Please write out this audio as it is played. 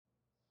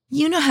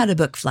You know how to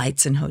book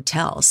flights and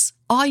hotels.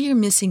 All you're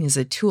missing is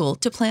a tool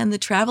to plan the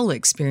travel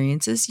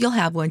experiences you'll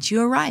have once you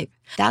arrive.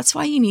 That's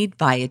why you need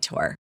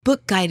Viator.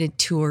 Book guided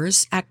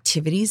tours,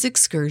 activities,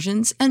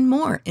 excursions, and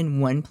more in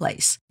one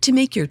place to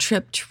make your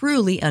trip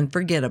truly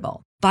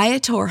unforgettable.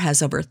 Viator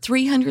has over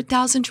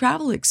 300,000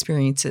 travel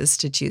experiences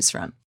to choose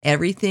from.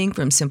 Everything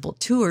from simple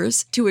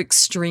tours to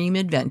extreme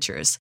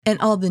adventures and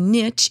all the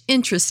niche,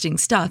 interesting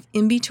stuff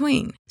in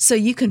between. So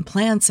you can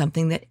plan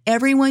something that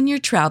everyone you're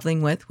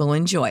traveling with will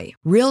enjoy.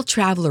 Real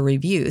traveler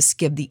reviews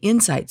give the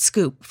inside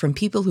scoop from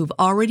people who've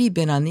already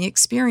been on the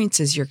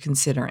experiences you're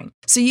considering.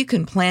 So you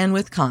can plan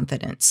with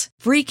confidence.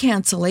 Free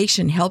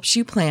cancellation helps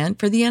you plan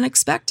for the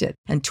unexpected.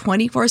 And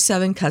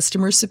 24/7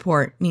 customer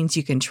support means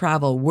you can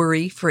travel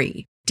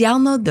worry-free.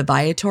 Download the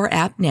Viator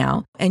app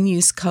now and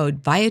use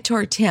code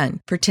Viator10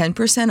 for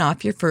 10%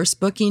 off your first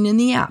booking in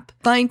the app.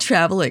 Find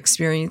travel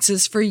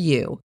experiences for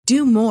you.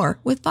 Do more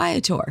with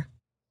Viator.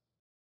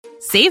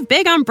 Save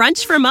big on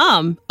brunch for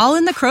mom, all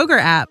in the Kroger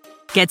app.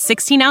 Get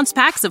 16-ounce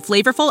packs of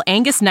flavorful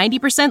Angus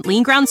 90%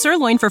 lean ground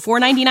sirloin for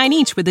 $4.99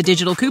 each with a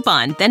digital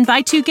coupon. Then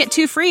buy 2, get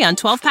 2 free on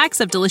 12 packs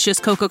of delicious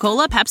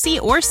Coca-Cola,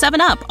 Pepsi, or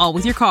 7-Up, all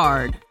with your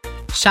card.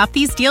 Shop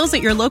these deals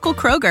at your local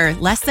Kroger,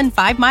 less than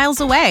 5 miles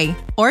away.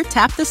 Or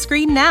tap the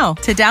screen now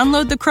to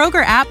download the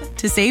Kroger app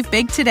to save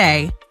big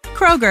today.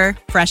 Kroger,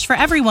 fresh for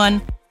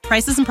everyone.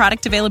 Prices and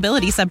product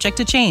availability subject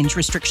to change.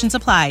 Restrictions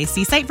apply.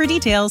 See site for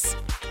details.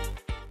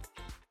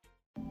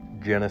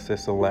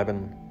 Genesis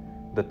 11.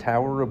 The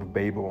Tower of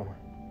Babel.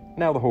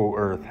 Now the whole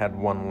earth had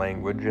one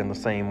language and the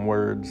same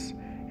words.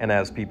 And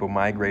as people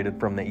migrated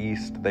from the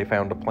east, they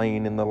found a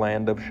plain in the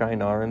land of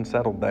Shinar and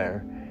settled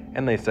there.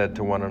 And they said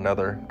to one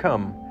another,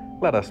 "Come,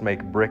 let us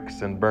make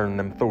bricks and burn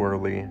them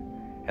thoroughly."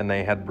 And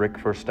they had brick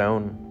for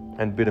stone,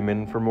 and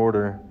bitumen for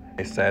mortar.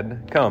 They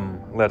said, "Come,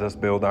 let us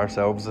build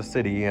ourselves a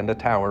city and a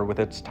tower with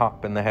its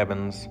top in the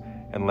heavens,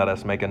 and let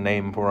us make a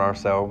name for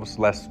ourselves,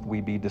 lest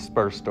we be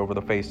dispersed over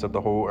the face of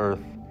the whole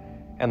earth."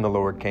 And the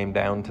Lord came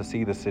down to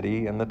see the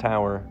city and the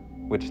tower,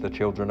 which the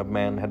children of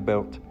man had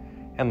built.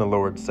 And the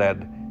Lord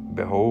said,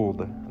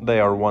 "Behold,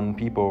 they are one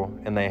people,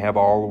 and they have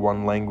all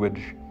one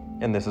language,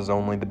 and this is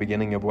only the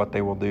beginning of what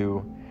they will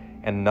do.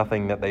 And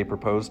nothing that they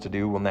propose to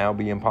do will now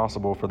be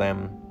impossible for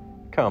them.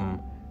 Come,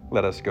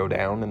 let us go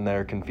down and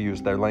there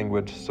confuse their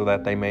language, so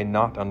that they may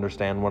not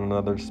understand one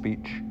another's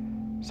speech."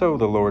 So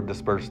the Lord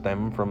dispersed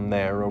them from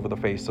there over the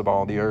face of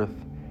all the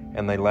earth,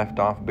 and they left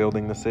off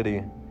building the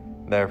city.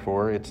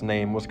 Therefore its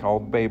name was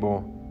called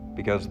Babel,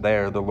 because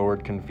there the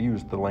Lord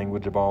confused the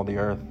language of all the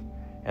earth,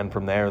 and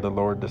from there the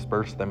Lord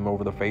dispersed them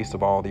over the face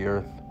of all the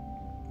earth.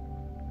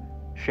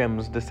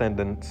 Shem's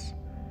descendants.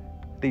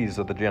 These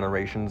are the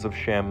generations of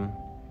Shem.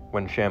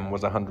 When Shem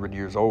was 100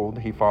 years old,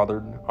 he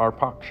fathered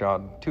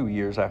Arpachshad 2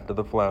 years after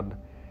the flood.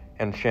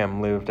 And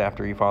Shem lived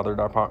after he fathered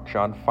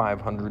Arpachshad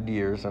 500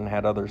 years and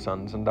had other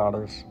sons and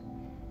daughters.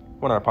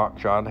 When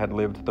Arpachshad had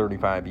lived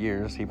 35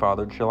 years, he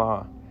fathered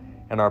Shelah.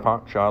 And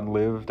Arpachshad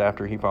lived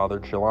after he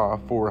fathered Shelah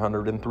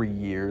 403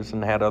 years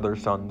and had other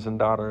sons and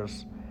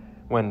daughters.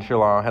 When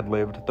Shelah had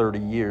lived 30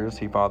 years,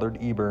 he fathered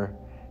Eber.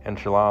 And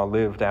Shelah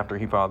lived after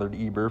he fathered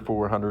Eber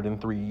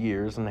 403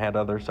 years and had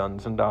other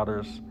sons and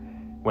daughters.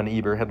 When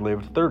Eber had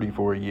lived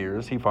 34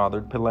 years, he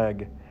fathered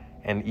Peleg.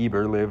 And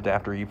Eber lived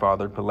after he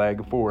fathered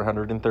Peleg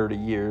 430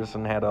 years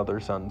and had other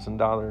sons and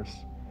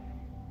daughters.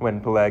 When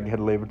Peleg had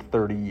lived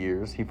 30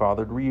 years, he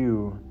fathered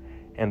Reu.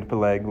 And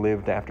Peleg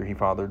lived after he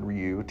fathered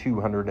Reu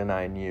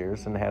 209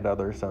 years and had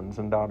other sons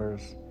and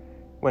daughters.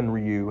 When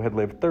Reu had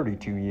lived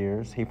 32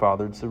 years, he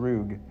fathered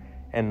Serug.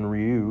 And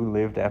Reu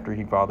lived after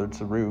he fathered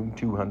Serug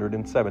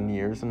 207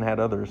 years and had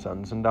other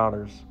sons and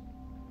daughters.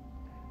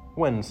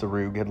 When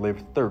Serug had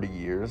lived 30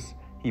 years,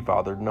 he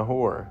fathered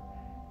Nahor.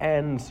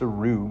 And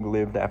Serug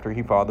lived after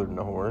he fathered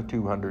Nahor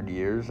 200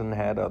 years and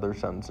had other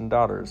sons and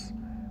daughters.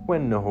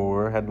 When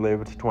Nahor had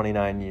lived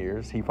 29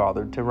 years, he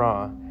fathered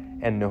Terah.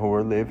 And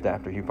Nahor lived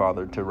after he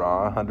fathered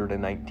Terah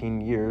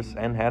 119 years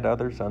and had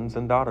other sons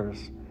and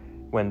daughters.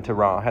 When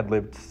Terah had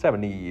lived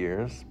 70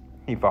 years,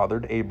 he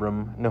fathered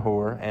Abram,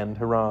 Nahor, and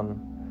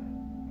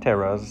Haran.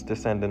 Terah's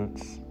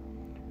descendants.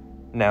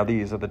 Now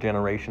these are the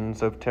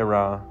generations of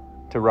Terah.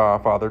 Terah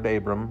fathered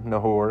Abram,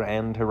 Nahor,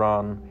 and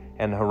Haran.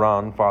 And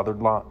Haran fathered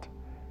Lot.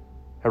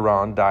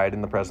 Haran died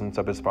in the presence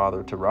of his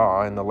father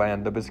Terah in the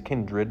land of his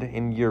kindred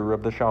in Ur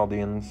of the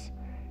Chaldeans.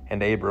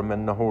 And Abram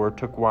and Nahor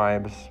took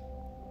wives.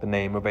 The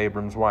name of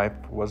Abram's wife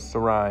was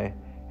Sarai,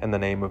 and the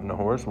name of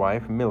Nahor's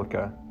wife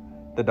Milcah,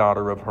 the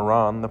daughter of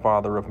Haran, the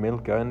father of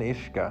Milcah and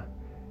Ishka.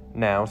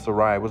 Now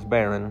Sarai was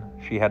barren,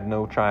 she had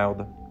no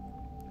child.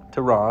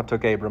 Terah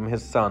took Abram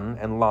his son,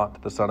 and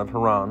Lot the son of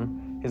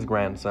Haran, his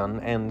grandson,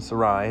 and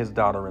Sarai his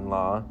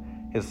daughter-in-law,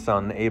 his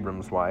son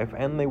Abram's wife,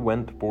 and they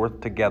went forth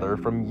together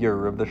from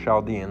Ur of the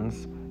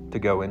Chaldeans to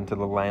go into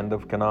the land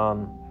of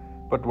Canaan.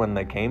 But when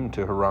they came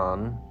to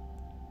Haran,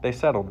 they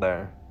settled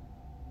there.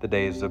 The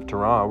days of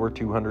Terah were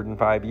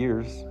 205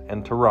 years,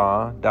 and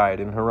Terah died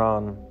in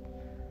Haran.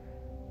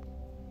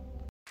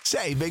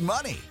 Save big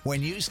money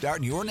when you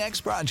start your next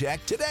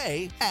project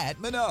today at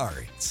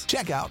Menards.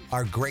 Check out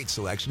our great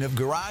selection of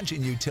garage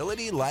and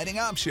utility lighting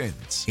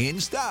options. In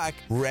stock,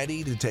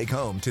 ready to take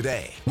home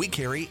today. We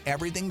carry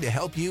everything to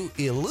help you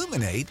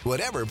illuminate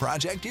whatever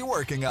project you're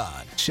working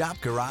on. Shop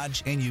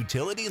garage and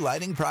utility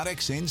lighting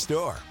products in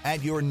store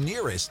at your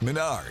nearest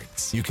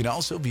Menards. You can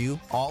also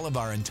view all of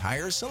our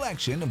entire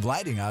selection of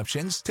lighting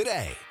options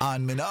today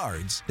on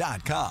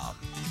Menards.com.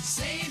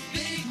 Save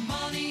big